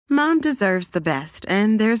Mom deserves the best,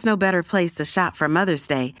 and there's no better place to shop for Mother's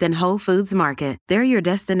Day than Whole Foods Market. They're your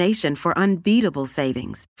destination for unbeatable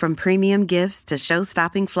savings, from premium gifts to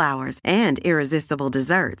show-stopping flowers and irresistible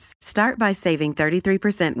desserts. Start by saving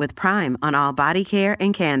 33% with Prime on all body care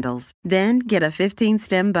and candles. Then get a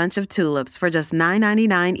 15-stem bunch of tulips for just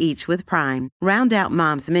 $9.99 each with Prime. Round out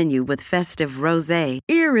Mom's menu with festive rosé,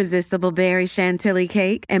 irresistible berry chantilly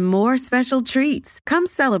cake, and more special treats. Come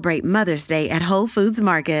celebrate Mother's Day at Whole Foods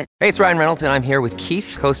Market. Hey, it's Ryan Reynolds, and I'm here with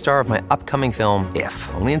Keith, co-star of my upcoming film, If,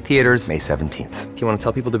 only in theaters May 17th. Do you want to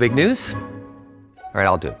tell people the big news? All right,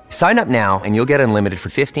 I'll do it. Sign up now and you'll get unlimited for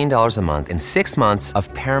 $15 a month and 6 months of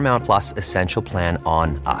Paramount Plus Essential Plan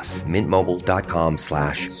on us.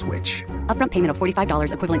 MintMobile.com/switch. Upfront payment of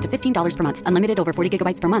 $45 equivalent to $15 per month. Unlimited over 40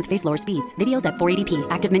 gigabytes per month. Face lower speeds. Videos at 480p.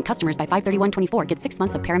 Active Mint customers by 531.24 get 6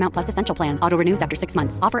 months of Paramount Plus Essential Plan. Auto renews after 6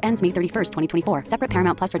 months. Offer ends May 31st, 2024. Separate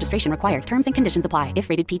Paramount Plus registration required. Terms and conditions apply if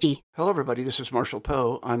rated PG. Hello, everybody. This is Marshall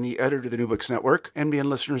Poe. I'm the editor of the New Books Network. NBN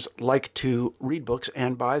listeners like to read books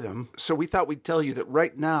and buy them. So we thought we'd tell you that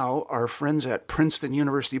right now, our friends at Princeton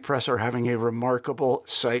University Press are having a remarkable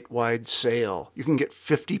site-wide sale. You can get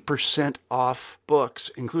 50% off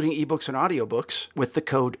books, including ebooks and audiobooks, with the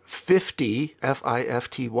code 50,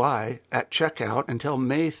 F-I-F-T-Y, at checkout until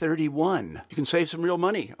May 31. You can save some real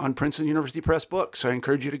money on Princeton University Press books. I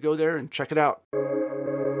encourage you to go there and check it out.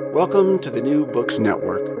 Welcome to the New Books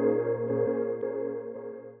Network.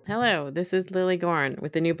 Hello, this is Lily Gorn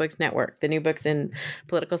with the New Books Network, the New Books in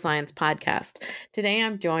Political Science podcast. Today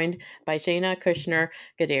I'm joined by Shana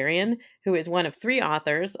Kushner-Gadarian, who is one of 3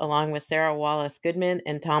 authors, along with Sarah Wallace Goodman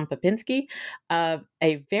and Tom Popinski, of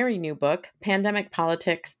a very new book, Pandemic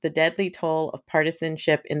Politics: The Deadly Toll of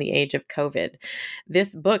Partisanship in the Age of COVID.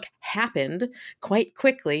 This book happened quite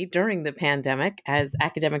quickly during the pandemic, as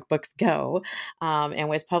academic books go, and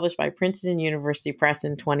was published by Princeton University Press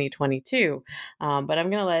in 2022. But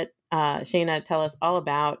I'm going to let Shana tell us all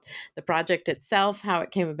about the project itself, how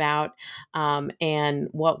it came about, and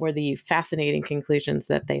what were the fascinating conclusions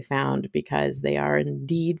that they found, because they are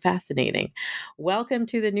indeed fascinating. Welcome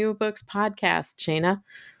to the New Books podcast, Shana.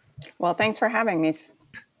 Well, thanks for having me. It's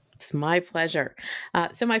my pleasure.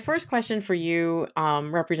 So my first question for you,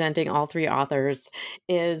 representing all 3 authors,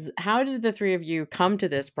 is how did the 3 of you come to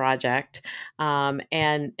this project,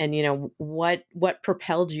 and you know what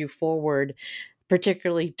propelled you forward,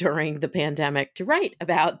 particularly during the pandemic, to write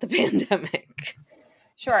about the pandemic?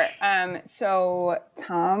 Sure. So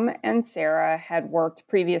Tom and Sarah had worked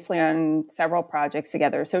previously on several projects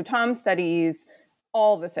together. So Tom studies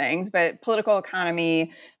all the things, but political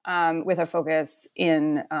economy with a focus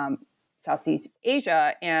in Southeast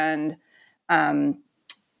Asia. And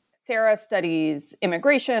Sarah studies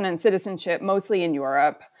immigration and citizenship, mostly in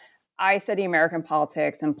Europe. I study American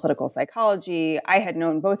politics and political psychology. I had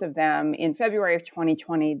known both of them. In February of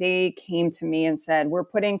 2020, they came to me and said, we're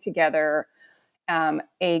putting together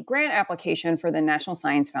a grant application for the National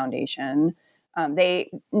Science Foundation. The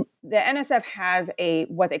NSF has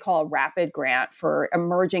what they call a rapid grant for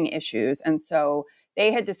emerging issues. And so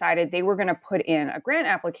they had decided they were going to put in a grant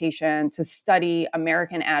application to study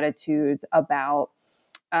American attitudes about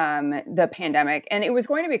the pandemic. And it was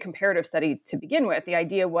going to be a comparative study to begin with. The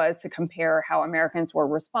idea was to compare how Americans were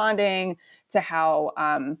responding to how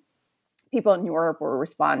people in Europe were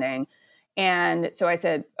responding. And so I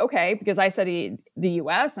said, okay, because I studied the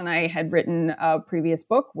US and I had written a previous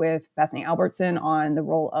book with Bethany Albertson on the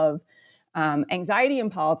role of anxiety in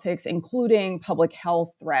politics, including public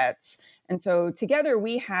health threats. And so together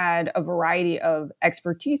we had a variety of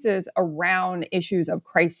expertises around issues of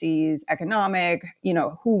crises, economic,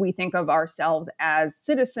 who we think of ourselves as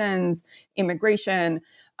citizens, immigration.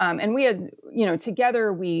 And we had,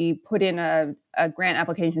 together we put in a grant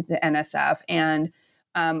application to NSF, and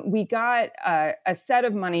we got a set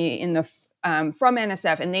of money from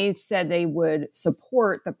NSF, and they said they would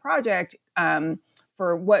support the project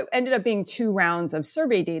for what ended up being 2 rounds of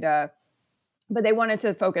survey data, but they wanted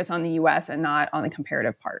to focus on the US and not on the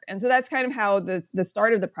comparative part. And so that's kind of how the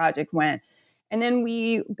start of the project went. And then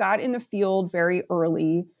we got in the field very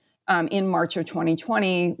early. In March of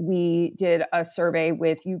 2020, we did a survey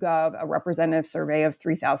with YouGov, a representative survey of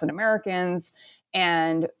 3,000 Americans.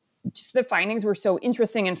 And just the findings were so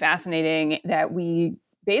interesting and fascinating that we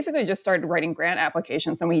basically just started writing grant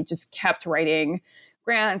applications, and we just kept writing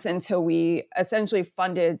grants until we essentially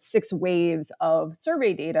funded 6 waves of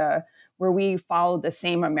survey data where we followed the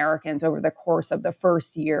same Americans over the course of the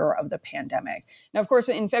first year of the pandemic. Now, of course,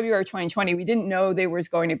 in February 2020, we didn't know there was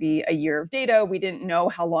going to be a year of data. We didn't know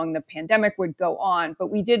how long the pandemic would go on,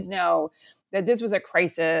 but we did know that this was a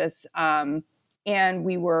crisis, and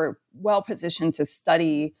we were well positioned to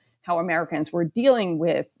study how Americans were dealing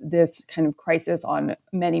with this kind of crisis on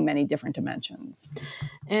many, many different dimensions.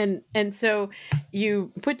 And so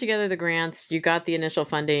you put together the grants, you got the initial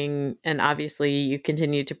funding, and obviously you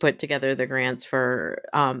continue to put together the grants for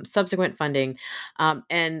subsequent funding.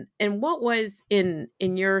 And what was in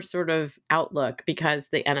your sort of outlook, because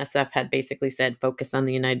the NSF had basically said focus on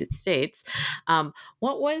the United States,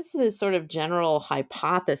 what was the sort of general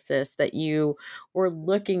hypothesis that you were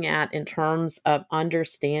looking at in terms of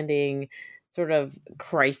understanding sort of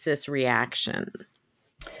crisis reaction?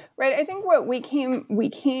 Right. I think what we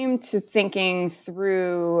came to thinking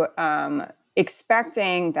through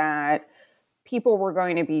expecting that people were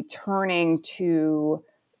going to be turning to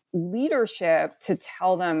leadership to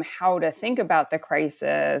tell them how to think about the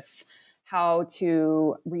crisis, how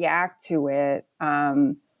to react to it.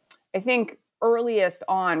 I think earliest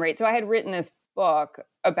on, right? So I had written this book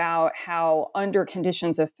about how under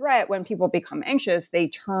conditions of threat, when people become anxious, they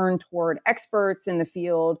turn toward experts in the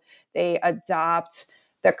field. They adopt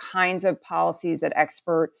the kinds of policies that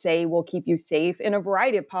experts say will keep you safe in a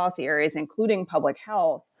variety of policy areas, including public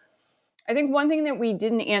health. I think one thing that we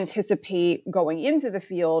didn't anticipate going into the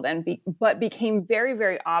field but became very,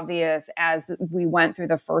 very obvious as we went through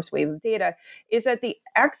the first wave of data is that the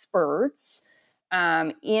experts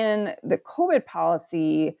in the COVID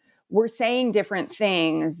policy were saying different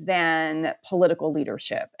things than political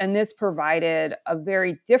leadership. And this provided a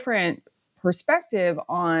very different perspective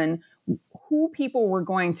on who people were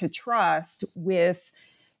going to trust with,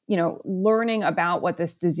 learning about what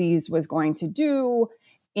this disease was going to do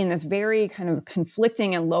in this very kind of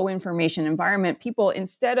conflicting and low information environment. People,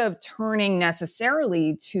 instead of turning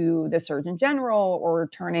necessarily to the Surgeon General or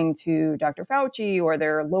turning to Dr. Fauci or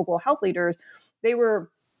their local health leaders, they were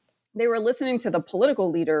listening to the political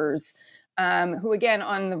leaders who, again,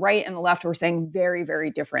 on the right and the left were saying very, very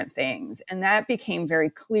different things. And that became very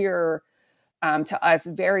clear to us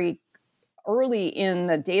very early in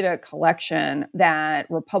the data collection that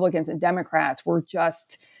Republicans and Democrats were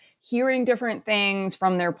just hearing different things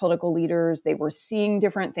from their political leaders. They were seeing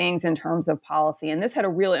different things in terms of policy. And this had a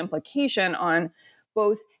real implication on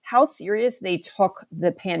both how serious they took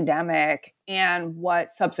the pandemic and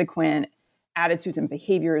what subsequent attitudes and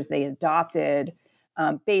behaviors they adopted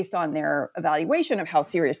based on their evaluation of how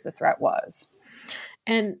serious the threat was.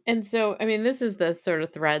 And so, I mean, this is the sort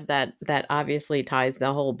of thread that obviously ties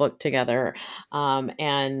the whole book together.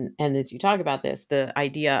 And as you talk about this, the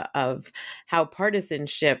idea of how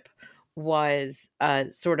partisanship was a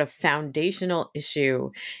sort of foundational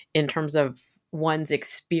issue in terms of one's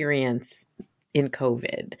experience in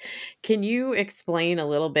COVID. Can you explain a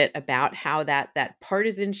little bit about how that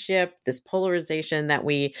partisanship, this polarization that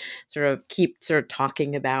we sort of keep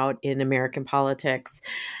talking about in American politics,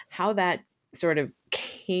 how that sort of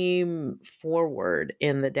came forward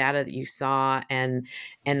in the data that you saw and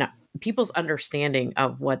people's understanding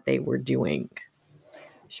of what they were doing?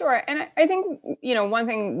 Sure. And I think, one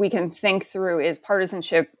thing we can think through is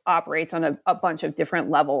partisanship operates on a bunch of different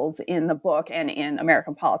levels in the book and in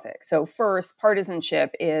American politics. So first,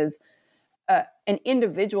 partisanship is an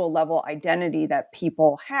individual level identity that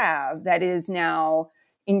people have that is now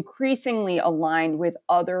increasingly aligned with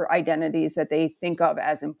other identities that they think of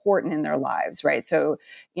as important in their lives, right? So,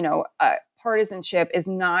 partisanship is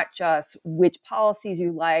not just which policies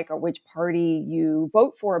you like or which party you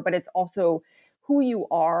vote for, but it's also who you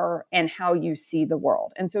are and how you see the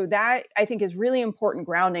world. And so that, I think, is really important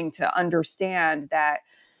grounding to understand that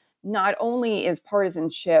not only is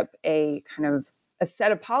partisanship a kind of a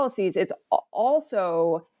set of policies, it's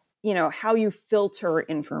also how you filter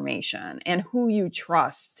information and who you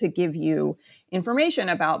trust to give you information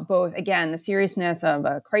about both, again, the seriousness of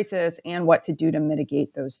a crisis and what to do to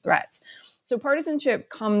mitigate those threats. So partisanship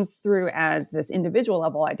comes through as this individual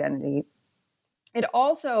level identity. It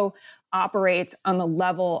also operates on the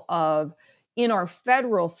level of, in our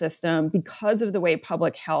federal system, because of the way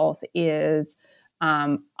public health is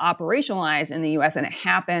operationalized in the US, and it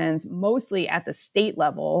happens mostly at the state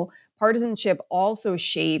level. Partisanship also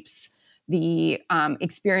shapes the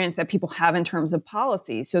experience that people have in terms of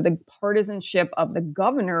policy. So the partisanship of the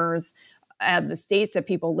governors of the states that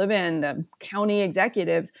people live in, the county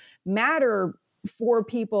executives, matter for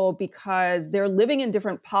people because they're living in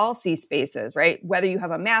different policy spaces, right? Whether you have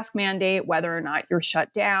a mask mandate, whether or not you're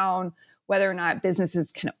shut down, whether or not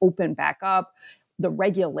businesses can open back up, the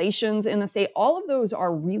regulations in the state, all of those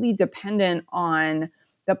are really dependent on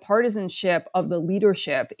the partisanship of the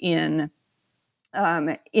leadership in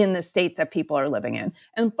the state that people are living in.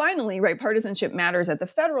 And finally, right, partisanship matters at the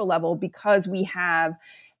federal level because we have,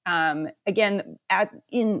 again,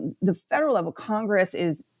 in the federal level, Congress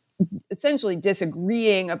is essentially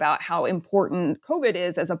disagreeing about how important COVID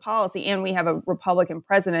is as a policy. And we have a Republican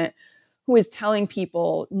president who is telling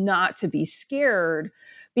people not to be scared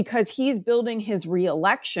because he's building his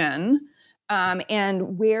reelection.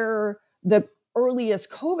 And where the earliest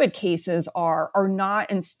COVID cases are not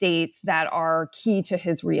in states that are key to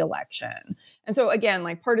his reelection. And so again,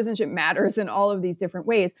 like partisanship matters in all of these different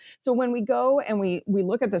ways. So when we go and we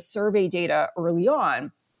look at the survey data early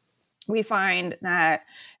on, we find that,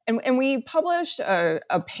 and we published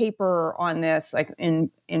a paper on this like in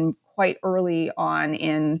quite early on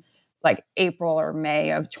in like April or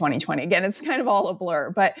May of 2020. Again, it's kind of all a blur,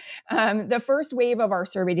 but the first wave of our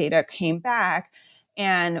survey data came back,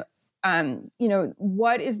 and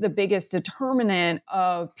what is the biggest determinant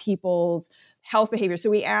of people's health behavior? So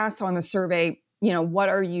we asked on the survey, what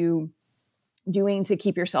are you doing to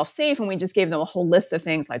keep yourself safe? And we just gave them a whole list of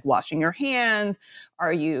things like washing your hands.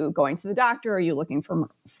 Are you going to the doctor? Are you looking for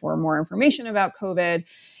more information about COVID?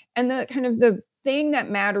 And the kind of the thing that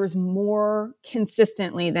matters more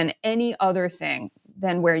consistently than any other thing,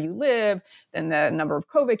 than where you live, than the number of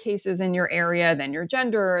COVID cases in your area, than your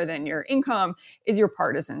gender, than your income, is your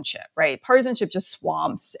partisanship, right? Partisanship just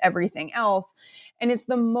swamps everything else. And it's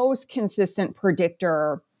the most consistent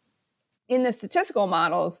predictor in the statistical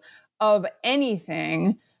models of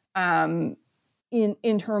anything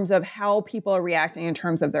in terms of how people are reacting in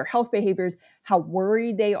terms of their health behaviors, how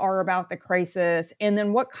worried they are about the crisis, and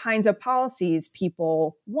then what kinds of policies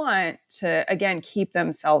people want to, again, keep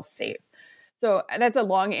themselves safe. So that's a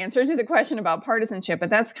long answer to the question about partisanship, but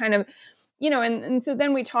that's kind of, and so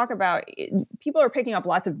then we talk about people are picking up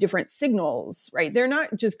lots of different signals, right? They're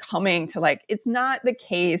not just coming to it's not the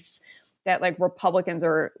case that Republicans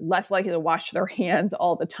are less likely to wash their hands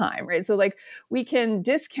all the time, right? So we can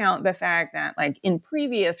discount the fact that in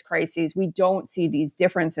previous crises, we don't see these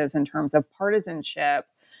differences in terms of partisanship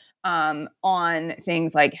on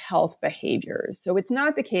things like health behaviors. So it's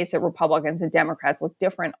not the case that Republicans and Democrats look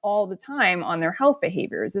different all the time on their health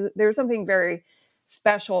behaviors. There's something very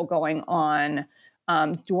special going on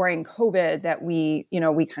during COVID that we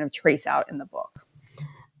kind of trace out in the book.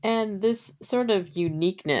 And this sort of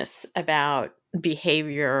uniqueness about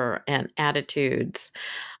behavior and attitudes,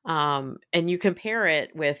 and you compare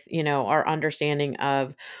it with, our understanding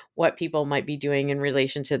of what people might be doing in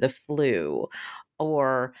relation to the flu,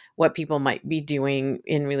 or what people might be doing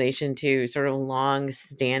in relation to sort of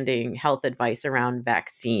long-standing health advice around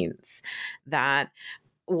vaccines. That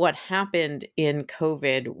what happened in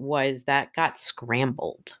COVID was that got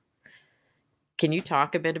scrambled. Can you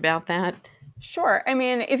talk a bit about that? Sure. I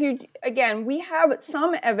mean, we have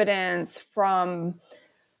some evidence from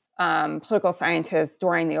political scientists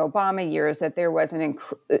during the Obama years that there was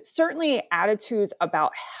certainly attitudes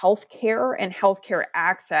about healthcare and healthcare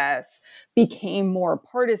access became more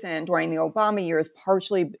partisan during the Obama years,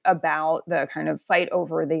 partially about the kind of fight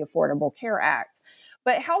over the Affordable Care Act.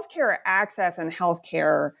 But healthcare access and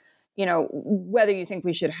healthcare, whether you think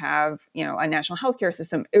we should have, a national healthcare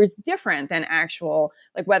system, is different than actual,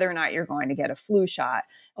 whether or not you're going to get a flu shot.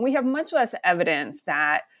 And we have much less evidence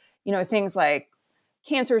that, things like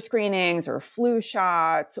cancer screenings or flu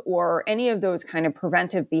shots or any of those kind of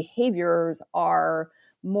preventive behaviors are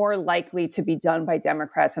more likely to be done by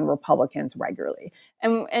Democrats and Republicans regularly.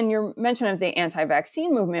 And your mention of the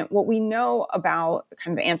anti-vaccine movement, what we know about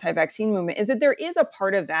kind of the anti-vaccine movement is that there is a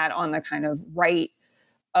part of that on the kind of right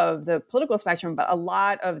of the political spectrum, but a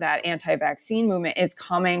lot of that anti-vaccine movement is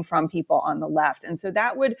coming from people on the left. And so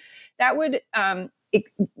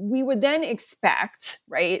we would then expect,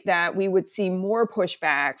 right, that we would see more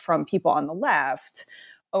pushback from people on the left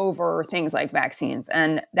over things like vaccines.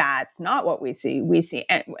 And that's not what we see. We see,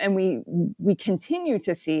 and we continue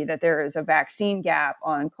to see that there is a vaccine gap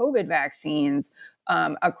on COVID vaccines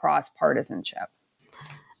across partisanship.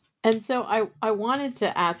 And so I wanted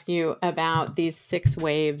to ask you about these 6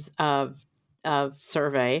 waves of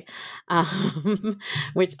survey,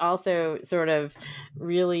 which also sort of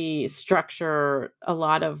really structure a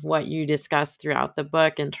lot of what you discuss throughout the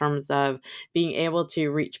book in terms of being able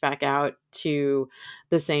to reach back out to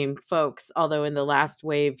the same folks. Although in the last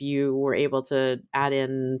wave, you were able to add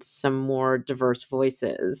in some more diverse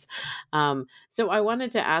voices. So I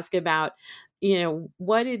wanted to ask about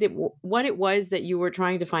what it was that you were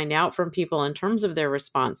trying to find out from people in terms of their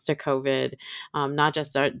response to COVID, not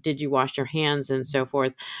just did you wash your hands and so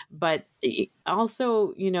forth, but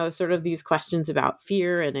also, sort of these questions about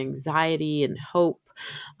fear and anxiety and hope,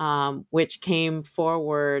 which came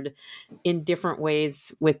forward in different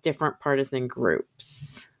ways with different partisan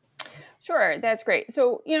groups. Sure, that's great.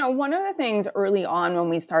 So, one of the things early on when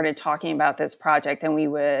we started talking about this project and we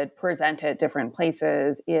would present at different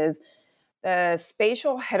places is the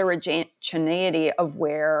spatial heterogeneity of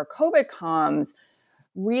where COVID comes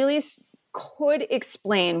really could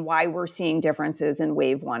explain why we're seeing differences in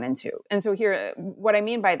wave 1 and 2. And so here, what I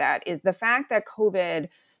mean by that is the fact that COVID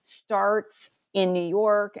starts in New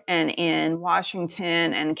York and in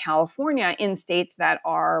Washington and California, in states that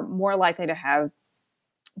are more likely to have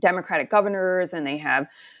Democratic governors and they have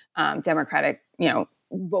Democratic,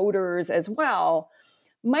 voters as well,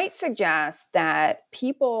 might suggest that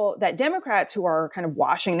Democrats who are kind of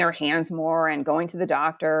washing their hands more and going to the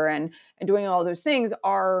doctor and doing all those things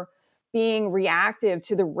are being reactive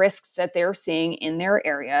to the risks that they're seeing in their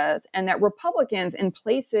areas, and that Republicans in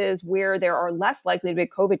places where there are less likely to be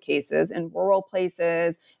COVID cases, in rural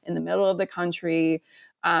places, in the middle of the country,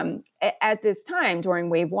 at this time during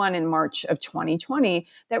wave 1 in March of 2020,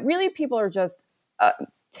 that really people are just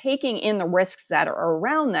taking in the risks that are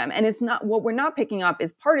around them. And it's not, what we're not picking up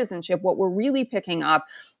is partisanship. What we're really picking up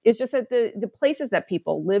is just that the places that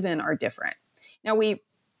people live in are different. Now, we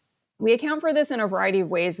account for this in a variety of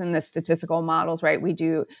ways in the statistical models, right?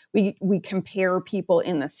 We compare people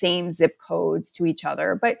in the same zip codes to each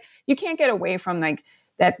other, but you can't get away from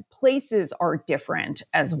that places are different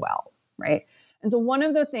as well, right? And so one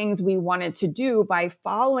of the things we wanted to do by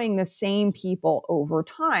following the same people over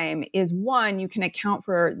time is, one, you can account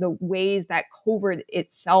for the ways that COVID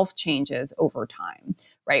itself changes over time,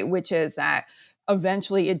 right? Which is that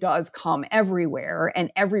eventually it does come everywhere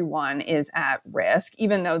and everyone is at risk,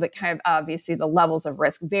 even though obviously the levels of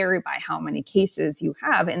risk vary by how many cases you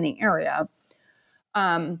have in the area.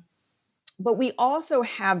 But we also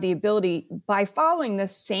have the ability, by following the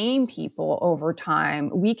same people over time,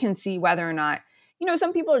 we can see whether or not,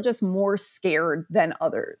 some people are just more scared than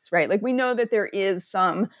others, right? We know that there is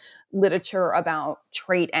some literature about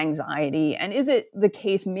trait anxiety. And is it the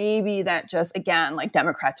case maybe that just, again,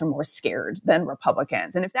 Democrats are more scared than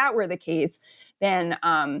Republicans? And if that were the case, then,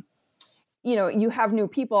 you have new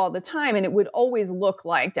people all the time, and it would always look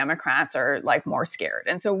like Democrats are more scared.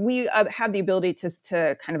 And so we have the ability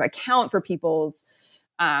to kind of account for people's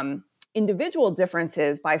individual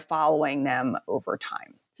differences by following them over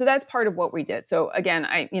time. So that's part of what we did. So again,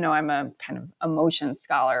 I'm a kind of emotion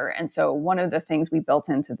scholar. And so one of the things we built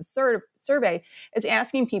into the survey is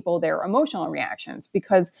asking people their emotional reactions,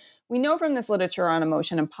 because we know from this literature on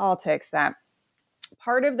emotion and politics that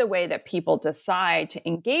part of the way that people decide to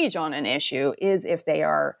engage on an issue is if they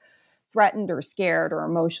are threatened or scared or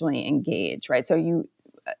emotionally engaged, right? So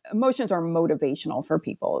emotions are motivational for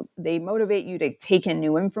people. They motivate you to take in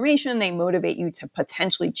new information. They motivate you to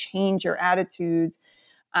potentially change your attitudes,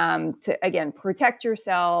 to, again, protect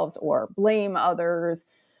yourselves or blame others.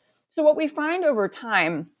 So what we find over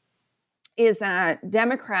time is that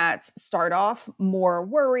Democrats start off more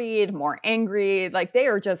worried, more angry. They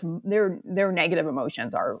are just, their negative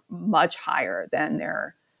emotions are much higher than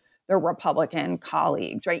their Republican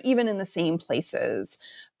colleagues, right? Even in the same places.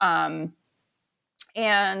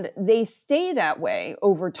 And they stay that way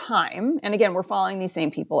over time. And again, we're following these same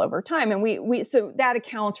people over time. And so that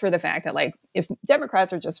accounts for the fact that if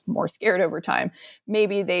Democrats are just more scared over time,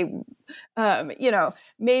 maybe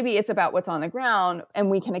maybe it's about what's on the ground, and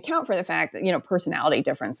we can account for the fact that, personality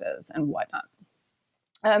differences and whatnot.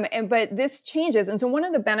 But this changes. And so one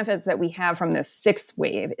of the benefits that we have from this sixth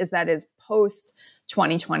wave is that is post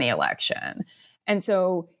 2020 election. And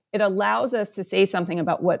so it allows us to say something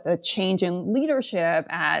about what the change in leadership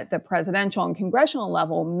at the presidential and congressional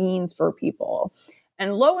level means for people.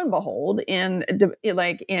 And lo and behold, in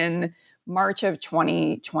March of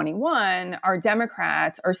 2021, our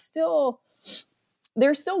Democrats are still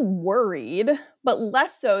worried, but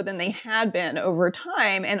less so than they had been over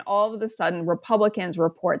time. And all of a sudden, Republicans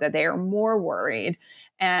report that they are more worried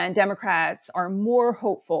and Democrats are more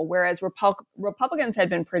hopeful, whereas Republicans had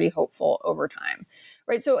been pretty hopeful over time,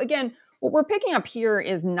 right? So again, what we're picking up here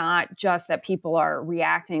is not just that people are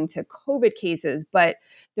reacting to COVID cases, but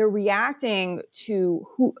they're reacting to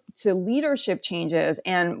leadership changes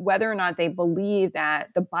and whether or not they believe that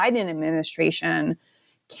the Biden administration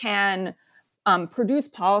can produce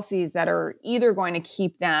policies that are either going to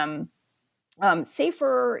keep them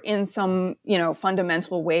safer in some,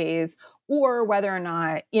 fundamental ways, or whether or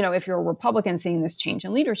not, if you're a Republican seeing this change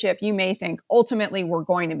in leadership, you may think ultimately we're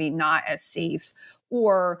going to be not as safe,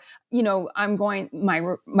 or,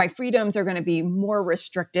 my freedoms are going to be more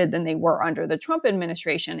restricted than they were under the Trump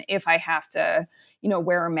administration if I have to,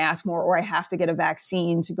 wear a mask more, or I have to get a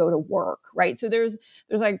vaccine to go to work, right? So there's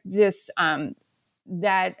this,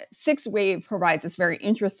 that sixth wave provides this very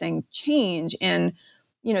interesting change in,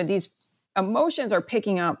 these emotions are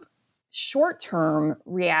picking up short-term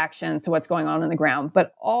reactions to what's going on the ground,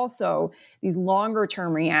 but also these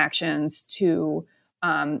longer-term reactions to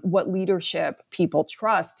what leadership people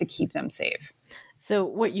trust to keep them safe. So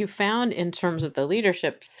what you found in terms of the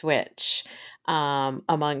leadership switch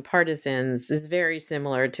among partisans is very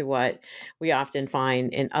similar to what we often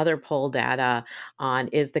find in other poll data on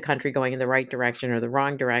is the country going in the right direction or the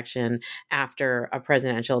wrong direction after a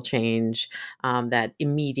presidential change that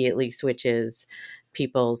immediately switches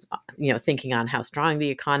people's thinking on how strong the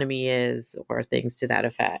economy is or things to that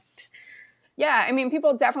effect. Yeah, I mean,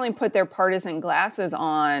 people definitely put their partisan glasses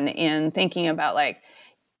on in thinking about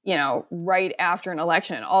right after an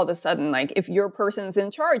election, all of a sudden, like if your person's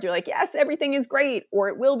in charge, you're like, yes, everything is great, or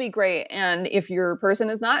it will be great. And if your person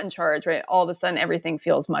is not in charge, right, all of a sudden everything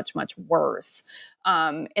feels much, much worse.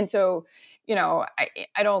 And so,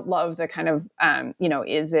 I don't love the kind of,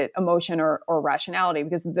 is it emotion or rationality,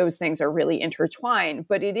 because those things are really intertwined.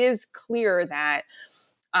 But it is clear that,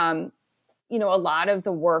 a lot of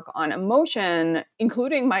the work on emotion,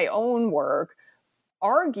 including my own work,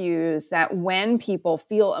 argues that when people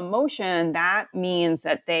feel emotion, that means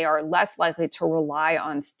that they are less likely to rely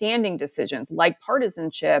on standing decisions like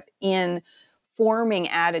partisanship in forming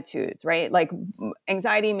attitudes, right? Like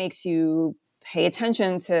anxiety makes you pay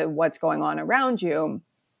attention to what's going on around you.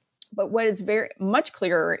 But what is very much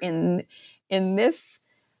clearer in this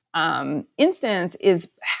instance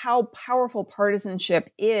is how powerful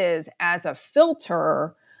partisanship is as a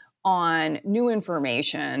filter on new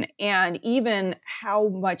information, and even how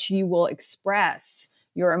much you will express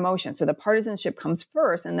your emotion. So the partisanship comes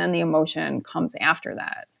first, and then the emotion comes after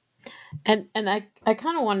that. And I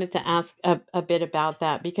kind of wanted to ask a bit about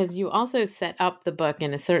that, because you also set up the book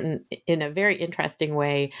in a very interesting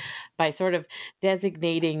way by sort of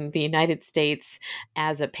designating the United States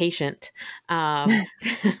as a patient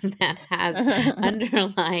that has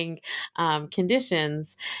underlying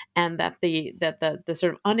conditions, and that the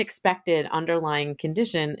sort of unexpected underlying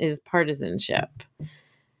condition is partisanship.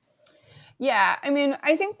 Yeah, I mean,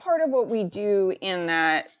 I think part of what we do in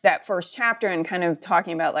that first chapter and kind of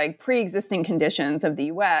talking about like pre-existing conditions of the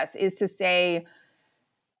U.S. is to say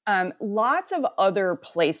lots of other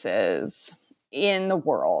places in the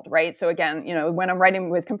world, right? So again, when I'm writing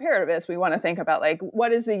with comparativists, we want to think about like,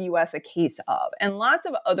 what is the U.S. a case of? And lots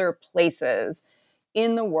of other places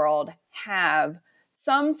in the world have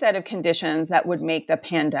some set of conditions that would make the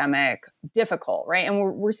pandemic difficult, right? And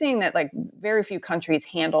we're seeing that like very few countries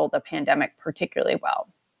handle the pandemic particularly well.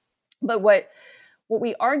 But what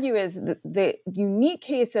we argue is the unique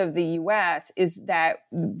case of the US is that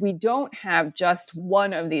we don't have just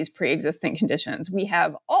one of these pre-existing conditions. We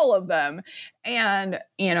have all of them, and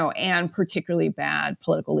particularly bad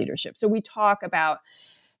political leadership. So we talk about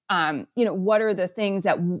what are the things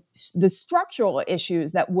the structural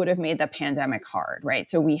issues that would have made the pandemic hard, right?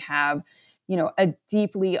 So we have, a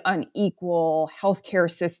deeply unequal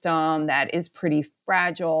healthcare system that is pretty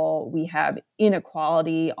fragile. We have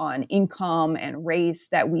inequality on income and race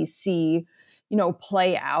that we see,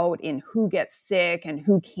 play out in who gets sick and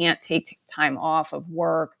who can't take time off of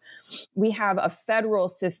work. We have a federal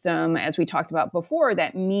system, as we talked about before,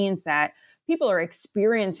 that means that people are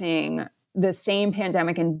experiencing the same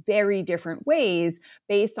pandemic in very different ways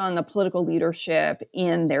based on the political leadership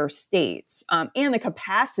in their states and the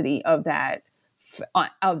capacity of that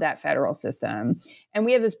federal system. And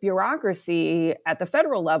we have this bureaucracy at the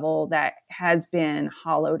federal level that has been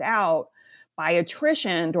hollowed out by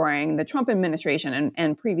attrition during the Trump administration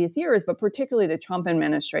and previous years, but particularly the Trump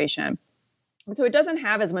administration. And so it doesn't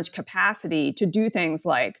have as much capacity to do things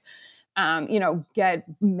like get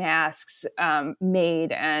masks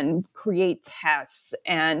made and create tests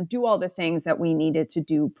and do all the things that we needed to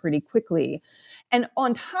do pretty quickly. And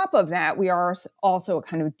on top of that, we are also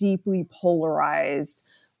kind of deeply polarized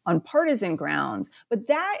on partisan grounds. But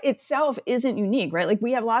that itself isn't unique, right? Like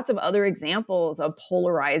we have lots of other examples of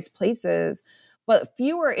polarized places, but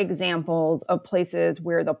fewer examples of places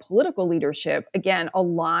where the political leadership, again,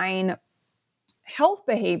 align health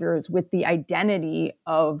behaviors with the identity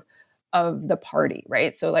of the party,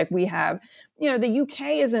 right? So like we have, the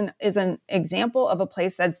UK is an example of a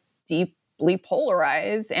place that's deeply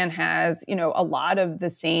polarized and has, a lot of the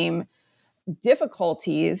same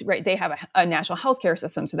difficulties, right? They have a national healthcare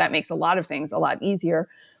system, so that makes a lot of things a lot easier.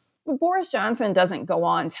 But Boris Johnson doesn't go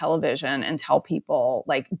on television and tell people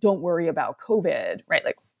like, don't worry about COVID, right?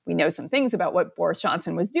 Like we know some things about what Boris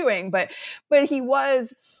Johnson was doing, but he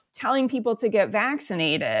was telling people to get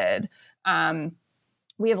vaccinated.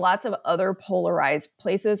 We have lots of other polarized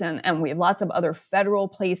places and we have lots of other federal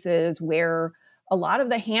places where a lot of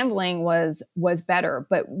the handling was better.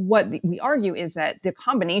 But what we argue is that the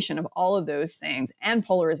combination of all of those things and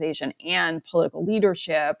polarization and political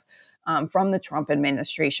leadership from the Trump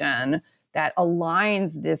administration that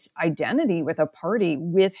aligns this identity with a party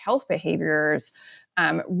with health behaviors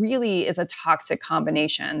really is a toxic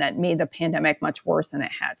combination that made the pandemic much worse than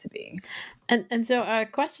it had to be. And so a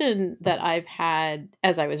question that I've had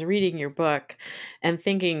as I was reading your book and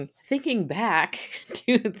thinking back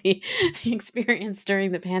to the experience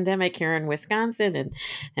during the pandemic here in Wisconsin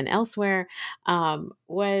and elsewhere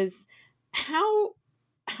was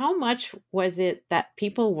how much was it that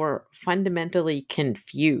people were fundamentally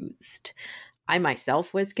confused? I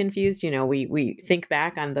myself was confused. We think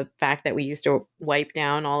back on the fact that we used to wipe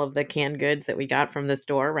down all of the canned goods that we got from the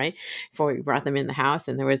store, right? Before we brought them in the house.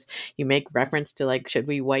 And you make reference to like, should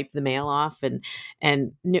we wipe the mail off?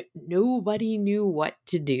 And nobody knew what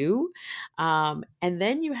to do. And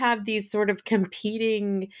then you have these sort of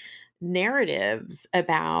competing narratives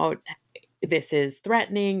about this is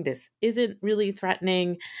threatening, this isn't really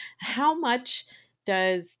threatening. How much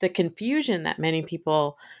does the confusion that many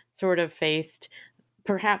people sort of faced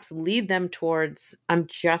perhaps lead them towards, I'm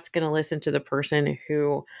just going to listen to the person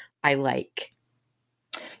who I like?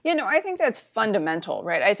 I think that's fundamental,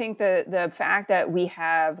 right? I think the fact that we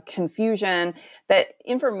have confusion, that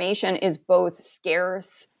information is both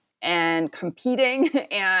scarce and competing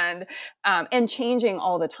and changing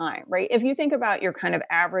all the time, right? If you think about your kind of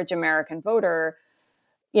average American voter,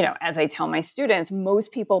 as I tell my students,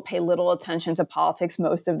 most people pay little attention to politics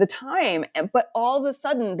most of the time. But all of a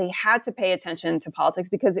sudden, they had to pay attention to politics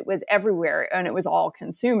because it was everywhere and it was all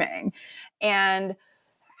consuming. And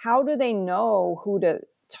how do they know who to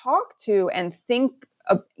talk to and think,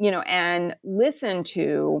 and listen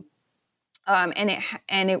to?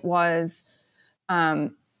 And it was,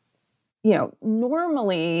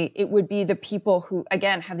 normally it would be the people who,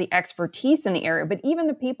 again, have the expertise in the area. But even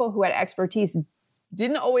the people who had expertise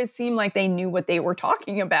didn't always seem like they knew what they were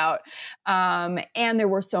talking about. And there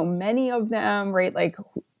were so many of them, right? Like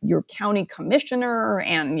your county commissioner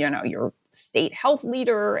and, your state health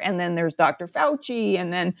leader. And then there's Dr. Fauci.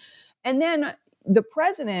 And then the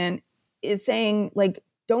president is saying, like,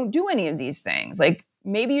 don't do any of these things. Like,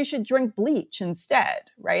 maybe you should drink bleach instead,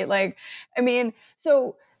 right? Like,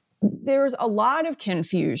 so there's a lot of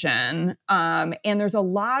confusion and there's a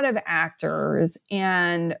lot of actors,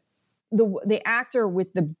 and the actor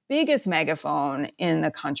with the biggest megaphone in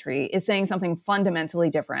the country is saying something fundamentally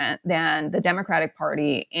different than the Democratic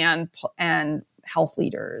Party and health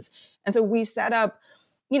leaders. And so we've set up,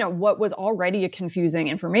 what was already a confusing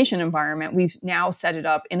information environment. We've now set it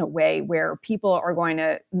up in a way where people are going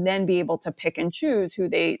to then be able to pick and choose who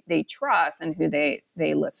they trust and who they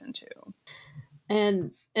listen to.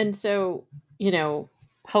 And so,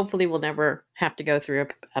 hopefully we'll never have to go through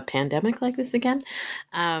a pandemic like this again.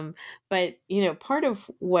 But, part of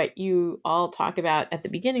what you all talk about at the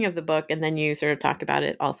beginning of the book, and then you sort of talk about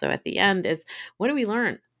it also at the end, is what do we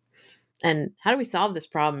learn? And how do we solve this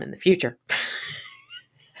problem in the future?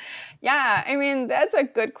 Yeah, that's a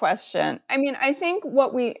good question. I think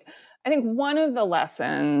one of the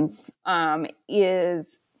lessons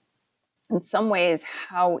is in some ways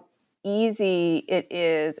how easy it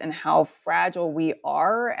is and how fragile we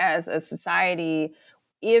are as a society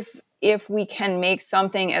if we can make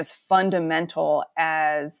something as fundamental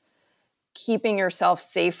as keeping yourself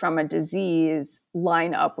safe from a disease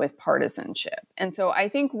line up with partisanship. And so I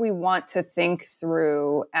think we want to think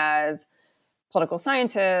through, as political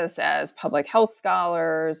scientists, as public health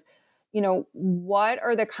scholars, what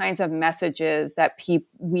are the kinds of messages that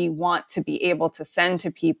we want to be able to send to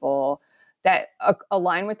people that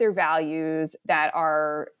align with their values, that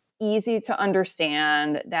are easy to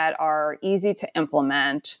understand, that are easy to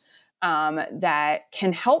implement, that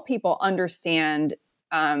can help people understand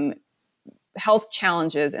health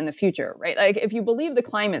challenges in the future, right? Like if you believe the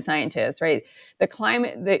climate scientists, right, the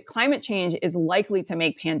climate change is likely to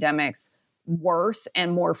make pandemics worse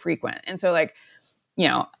and more frequent. And so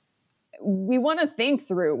we want to think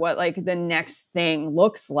through what the next thing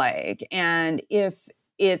looks like. And if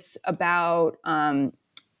it's about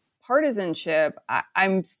partisanship,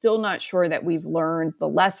 I'm still not sure that we've learned the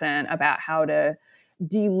lesson about how to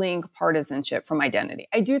de-link partisanship from identity.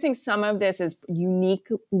 I do think some of this is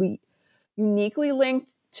uniquely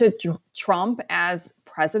linked to Trump as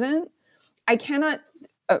president. I cannot,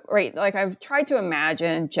 right? Like I've tried to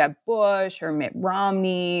imagine Jeb Bush or Mitt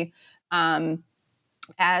Romney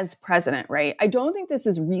as president, right? I don't think this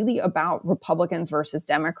is really about Republicans versus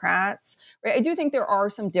Democrats, right? I do think there are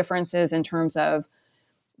some differences in terms of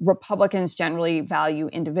Republicans generally value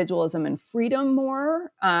individualism and freedom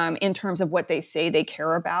more in terms of what they say they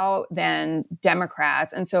care about than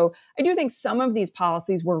Democrats. And so I do think some of these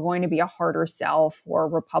policies were going to be a harder sell for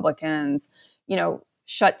Republicans,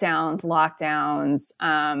 shutdowns, lockdowns.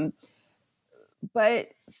 But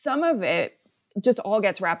some of it just all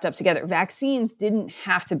gets wrapped up together. Vaccines didn't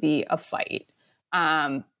have to be a fight.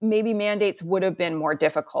 Maybe mandates would have been more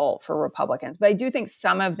difficult for Republicans. But I do think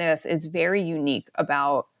some of this is very unique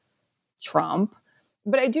about Trump.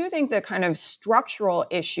 But I do think the kind of structural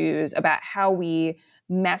issues about how we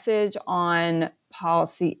message on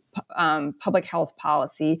policy, public health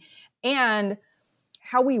policy, and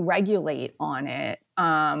how we regulate on it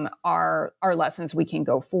are lessons we can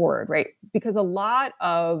go forward, right? Because a lot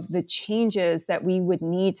of the changes that we would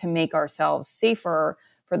need to make ourselves safer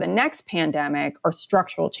for the next pandemic are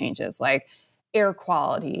structural changes like air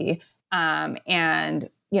quality and,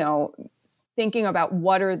 thinking about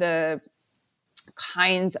what are the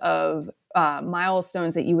kinds of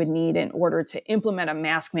milestones that you would need in order to implement a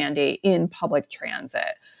mask mandate in public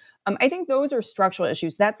transit. I think those are structural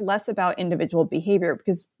issues. That's less about individual behavior,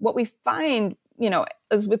 because what we find,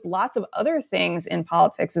 as with lots of other things in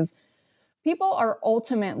politics, is people are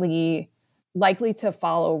ultimately likely to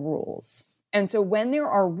follow rules. And so when there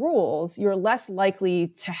are rules, you're less likely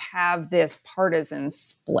to have this partisan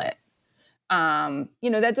split.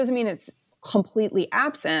 That doesn't mean it's completely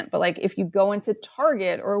absent, but like if you go into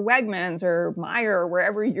Target or Wegmans or Meijer or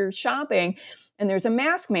wherever you're shopping and there's a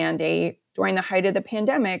mask mandate during the height of the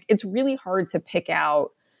pandemic, it's really hard to pick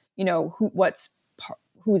out,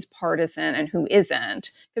 who's partisan and who isn't,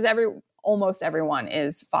 because almost everyone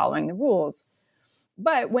is following the rules.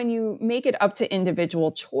 But when you make it up to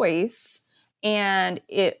individual choice and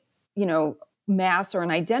it, masks are an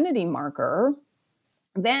identity marker,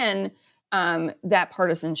 then that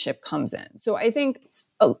partisanship comes in. So I think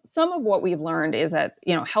some of what we've learned is that,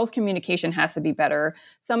 health communication has to be better.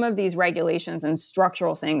 Some of these regulations and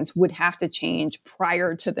structural things would have to change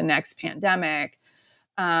prior to the next pandemic.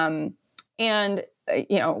 What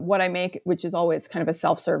I make, which is always kind of a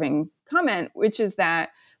self-serving comment, which is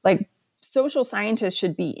that like social scientists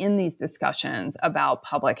should be in these discussions about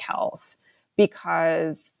public health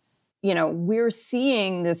because, we're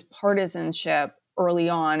seeing this partisanship early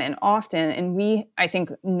on and often, and we, I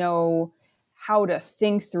think, know how to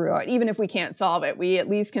think through it. Even if we can't solve it, we at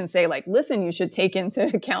least can say, like, listen, you should take into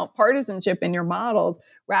account partisanship in your models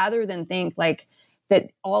rather than think like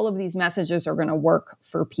that all of these messages are going to work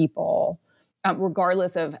for people,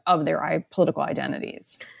 regardless of their political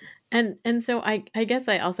identities. And so I guess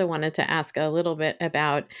I also wanted to ask a little bit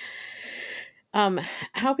about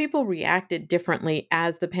how people reacted differently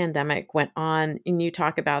as the pandemic went on. And you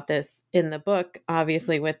talk about this in the book,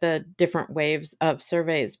 obviously, with the different waves of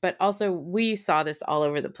surveys, but also we saw this all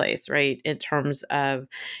over the place, right? In terms of,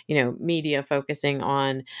 media focusing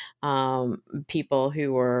on people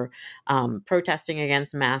who were protesting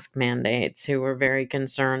against mask mandates, who were very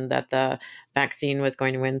concerned that the vaccine was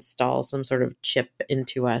going to install some sort of chip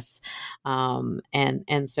into us,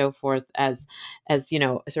 and so forth, as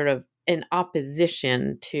sort of in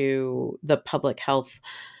opposition to the public health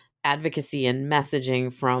advocacy and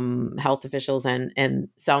messaging from health officials and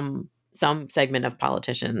some segment of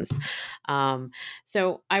politicians.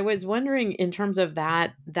 So I was wondering, in terms of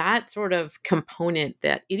that sort of component,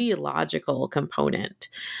 that ideological component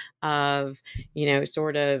of,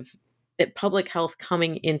 sort of public health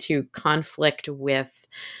coming into conflict with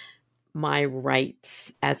my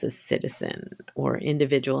rights as a citizen or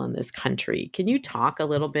individual in this country. Can you talk a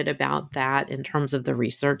little bit about that in terms of the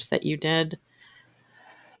research that you did?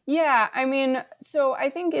 Yeah, so I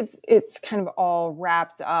think it's kind of all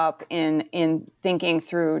wrapped up in thinking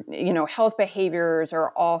through, health behaviors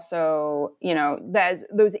are also,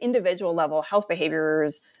 those individual level health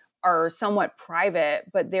behaviors are somewhat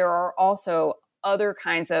private, but there are also other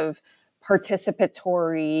kinds of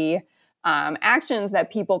participatory actions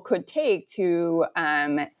that people could take to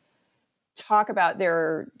talk about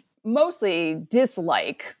their mostly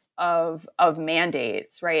dislike of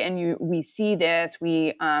mandates, right? And we see this.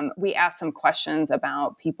 We ask some questions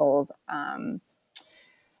about people's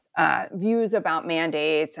views about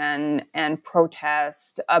mandates and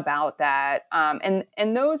protest about that.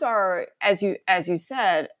 And those are, as you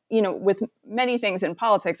said, with many things in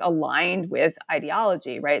politics, aligned with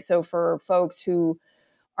ideology, right? So for folks who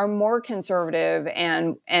are more conservative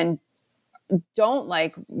and don't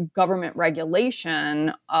like government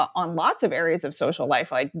regulation on lots of areas of social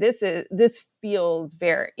life, like this feels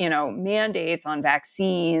very, mandates on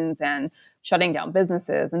vaccines and shutting down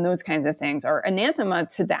businesses and those kinds of things are anathema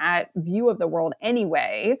to that view of the world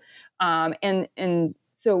anyway. And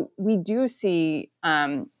So we do see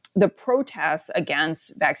the protests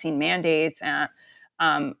against vaccine mandates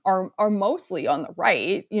are mostly on the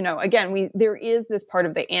right. Again, there is this part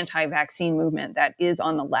of the anti-vaccine movement that is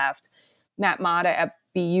on the left. Matt Mata at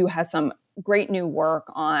BU has some great new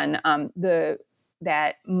work on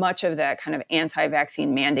that much of the kind of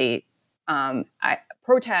anti-vaccine mandate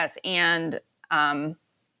protests and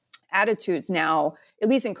attitudes now, at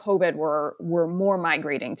least in COVID, were more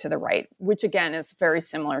migrating to the right, which again is very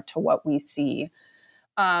similar to what we see.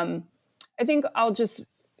 I think I'll just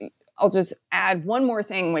add one more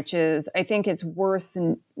thing, which is I think it's worth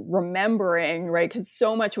remembering, right? Because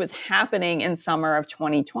so much was happening in summer of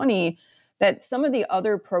 2020 that some of the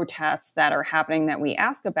other protests that are happening that we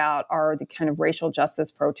ask about are the kind of racial justice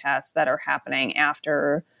protests that are happening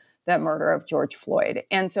after the murder of George Floyd.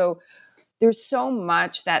 And so there's so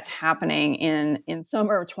much that's happening in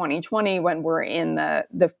summer of 2020 when we're in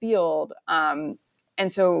the field. And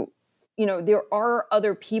so, there are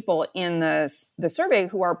other people in the survey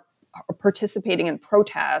who are participating in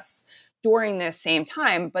protests during this same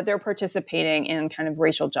time, but they're participating in kind of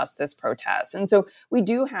racial justice protests. And so we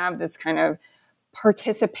do have this kind of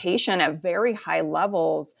participation at very high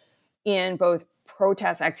levels in both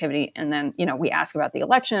protest activity. And then, we ask about the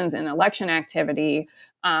elections and election activity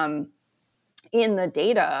in the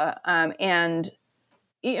data. And,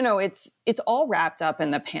 it's all wrapped up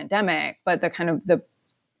in the pandemic, but the kind of the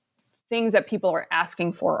things that people are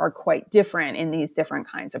asking for are quite different in these different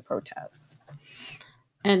kinds of protests.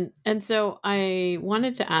 And so I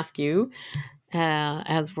wanted to ask you,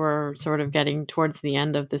 as we're sort of getting towards the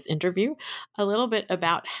end of this interview, a little bit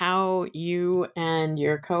about how you and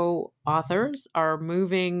your co-authors are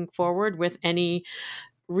moving forward with any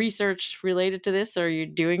research related to this. Are you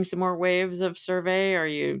doing some more waves of survey? Are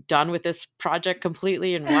you done with this project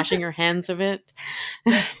completely and washing your hands of it?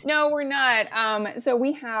 No, we're not. So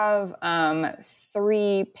we have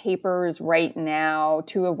 3 papers right now,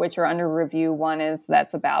 2 of which are under review. One is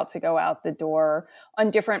that's about to go out the door on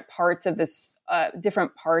different parts of this,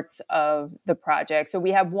 different parts of the project. So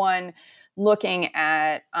we have one looking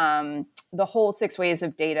at the whole 6 waves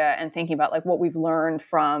of data and thinking about like what we've learned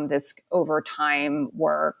from this over time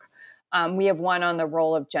work. We have one on the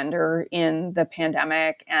role of gender in the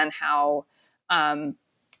pandemic and how,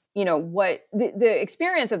 what the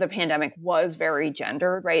experience of the pandemic was very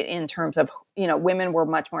gendered, right? In terms of, women were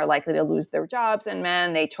much more likely to lose their jobs than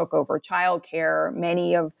men. They took over childcare.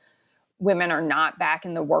 Many of women are not back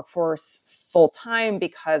in the workforce full time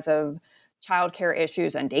because of childcare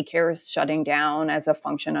issues and daycares shutting down as a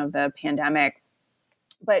function of the pandemic.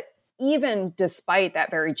 But even despite that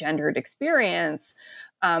very gendered experience,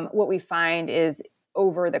 what we find is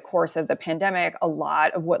over the course of the pandemic, a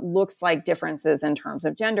lot of what looks like differences in terms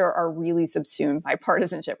of gender are really subsumed by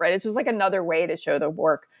partisanship, right? It's just like another way to show the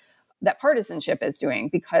work that partisanship is doing,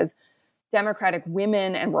 because Democratic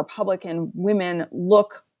women and Republican women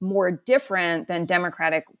look more different than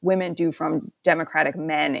Democratic women do from Democratic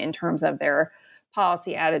men in terms of their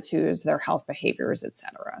policy attitudes, their health behaviors, et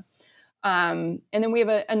cetera. And then we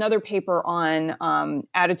have another paper on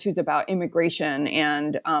attitudes about immigration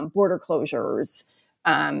and border closures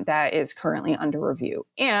that is currently under review.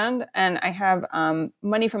 And I have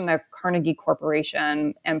money from the Carnegie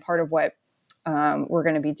Corporation, and part of what we're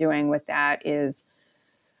going to be doing with that is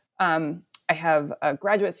I have a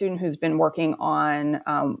graduate student who's been working on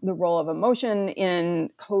the role of emotion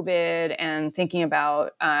in COVID and thinking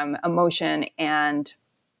about emotion and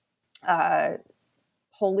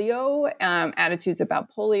polio, attitudes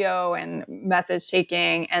about polio and message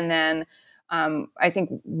taking. And then I think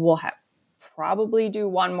we'll probably do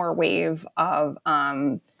one more wave of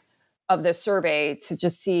the survey to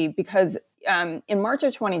just see, because in March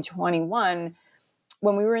of 2021,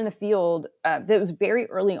 when we were in the field, that was very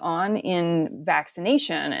early on in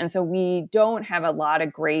vaccination. And so we don't have a lot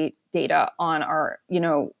of great data on our,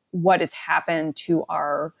 what has happened to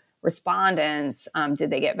our respondents. Did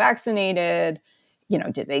they get vaccinated?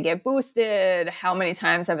 Did they get boosted? How many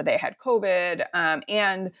times have they had COVID?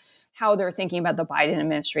 And how they're thinking about the Biden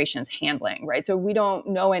administration's handling, right? So we don't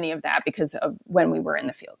know any of that because of when we were in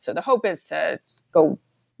the field. So the hope is to go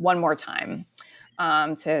one more time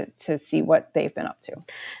to see what they've been up to.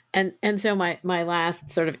 And so my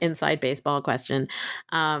last sort of inside baseball question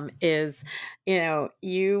is,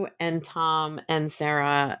 you and Tom and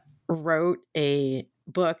Sarah wrote a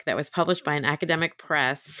book that was published by an academic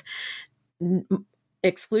press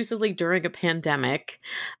exclusively during a pandemic,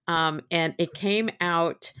 and it came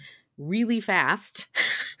out really fast,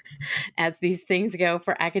 as these things go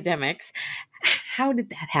for academics. How did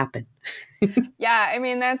that happen? Yeah, I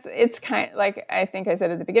mean, it's kind of like, I think I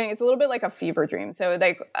said at the beginning, it's a little bit like a fever dream. So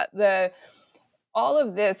like all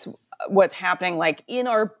of this, what's happening like in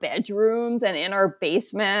our bedrooms and in our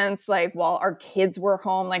basements, like while our kids were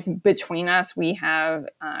home, like between us, we have,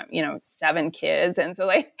 7 kids. And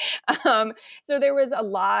so so there was a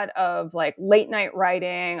lot of like late night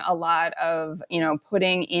writing, a lot of,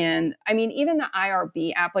 putting in, I mean, even the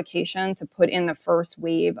IRB application to put in the first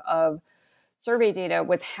wave of survey data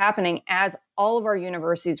was happening as all of our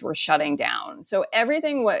universities were shutting down. So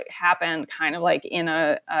everything what happened kind of like in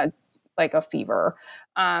a fever.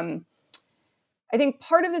 I think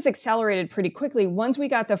part of this accelerated pretty quickly once we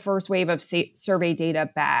got the first wave of survey data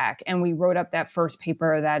back and we wrote up that first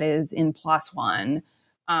paper that is in PLOS One.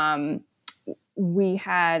 We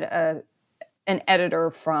had an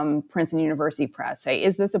editor from Princeton University Press say,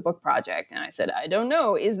 "Is this a book project?" And I said, "I don't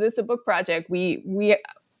know. Is this a book project? We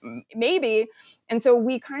maybe." And so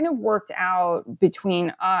we kind of worked out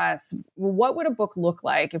between us, what would a book look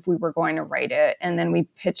like if we were going to write it? And then we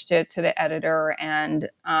pitched it to the editor, and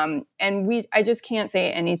I just can't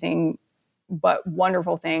say anything but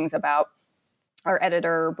wonderful things about our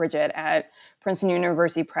editor, Bridget, at Princeton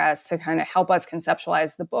University Press to kind of help us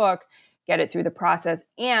conceptualize the book, get it through the process.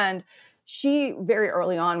 And she very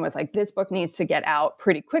early on was like, this book needs to get out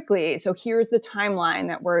pretty quickly. So here's the timeline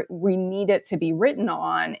that we need it to be written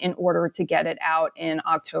on in order to get it out in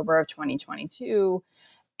October of 2022.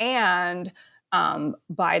 And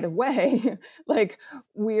by the way, like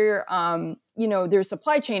we're, there's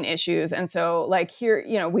supply chain issues. And so like here,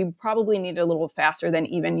 we probably need a little faster than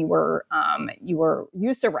even you were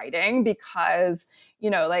used to writing because,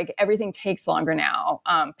 like everything takes longer now.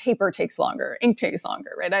 Paper takes longer, ink takes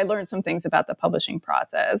longer, right? I learned some things about the publishing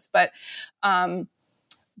process, but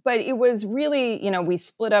it was really, we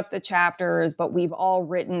split up the chapters, but we've all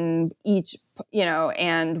written each,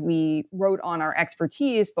 and we wrote on our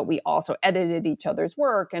expertise, but we also edited each other's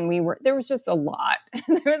work. And there was just a lot.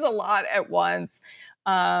 There was a lot at once.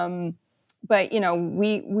 But,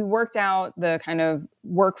 we worked out the kind of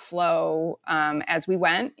workflow as we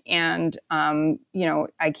went. And,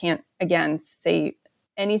 I can't, again, say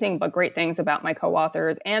anything but great things about my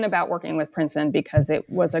co-authors and about working with Princeton because it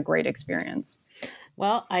was a great experience.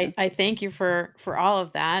 Well, I thank you for all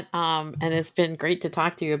of that. And it's been great to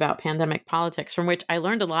talk to you about pandemic politics, from which I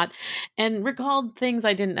learned a lot and recalled things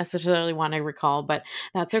I didn't necessarily want to recall, but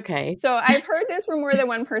that's okay. So I've heard this from more than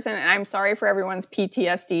one person, and I'm sorry for everyone's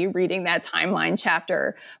PTSD reading that timeline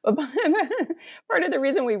chapter. But part of the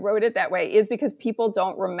reason we wrote it that way is because people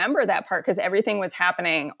don't remember that part because everything was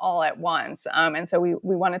happening all at once. And so we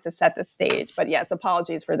wanted to set the stage. But yes,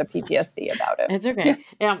 apologies for the PTSD about it. It's okay.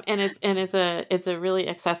 And it's a really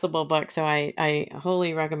accessible book. So I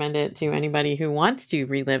wholly recommend it to anybody who wants to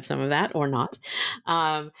relive some of that or not.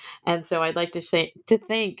 And so I'd like to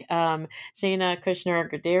thank Shana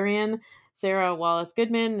Kushner-Guderian, Sarah Wallace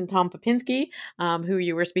Goodman, and Tom Popinski, who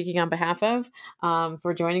you were speaking on behalf of,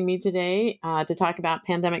 for joining me today to talk about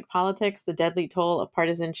Pandemic Politics, the Deadly Toll of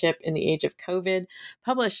Partisanship in the Age of COVID,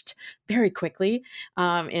 published very quickly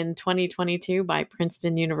in 2022 by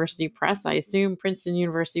Princeton University Press. I assume Princeton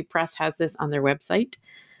University Press has this on their website.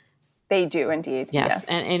 They do indeed. Yes.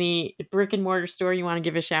 And any brick and mortar store you want to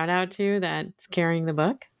give a shout out to that's carrying the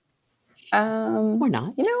book? Or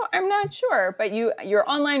not? I'm not sure, but your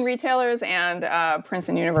online retailers and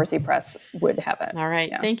Princeton University Press would have it. All right.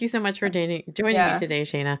 Yeah. Thank you so much for joining me today,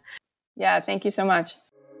 Shana. Yeah, thank you so much.